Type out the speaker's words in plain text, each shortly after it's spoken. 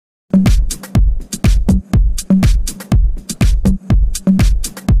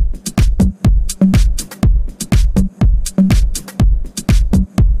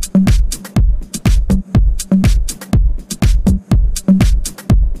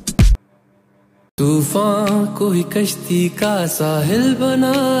तूफान को ही कश्ती का साहिल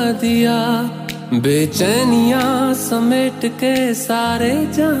बना दिया, बेचैनियां समेट के सारे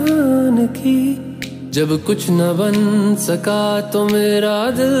जहान की। जब कुछ न बन सका तो मेरा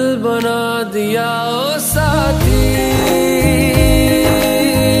दिल बना दिया। ओ साथी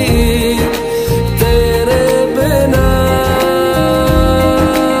तेरे बिना।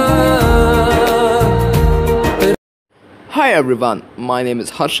 Hi everyone, my name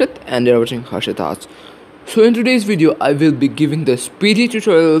is Harshit and you're watching Harshit Arts. So in today's video I will be giving the speedy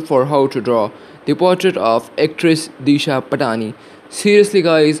tutorial for how to draw the portrait of actress Disha Patani. Seriously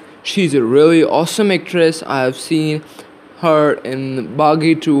guys, she's a really awesome actress. I have seen her in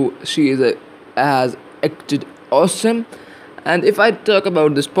Baghi too. She has acted awesome. And if I talk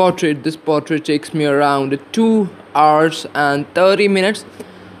about this portrait takes me around 2 hours and 30 minutes.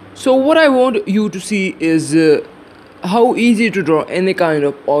 So what I want you to see is how easy to draw any kind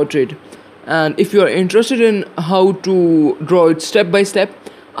of portrait. And if you are interested in how to draw it step by step,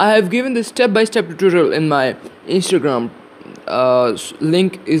 I have given this step-by-step tutorial in my Instagram.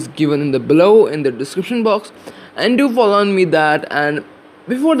 Link is given in the below in the description box, and do follow on me that. And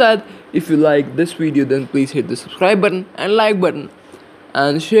before that, if you like this video, then please hit the subscribe button and like button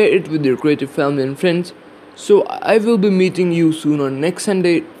and share it with your creative family and friends. So I will be meeting you soon on next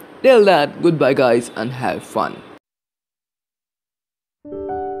Sunday. Till that, goodbye guys and have fun.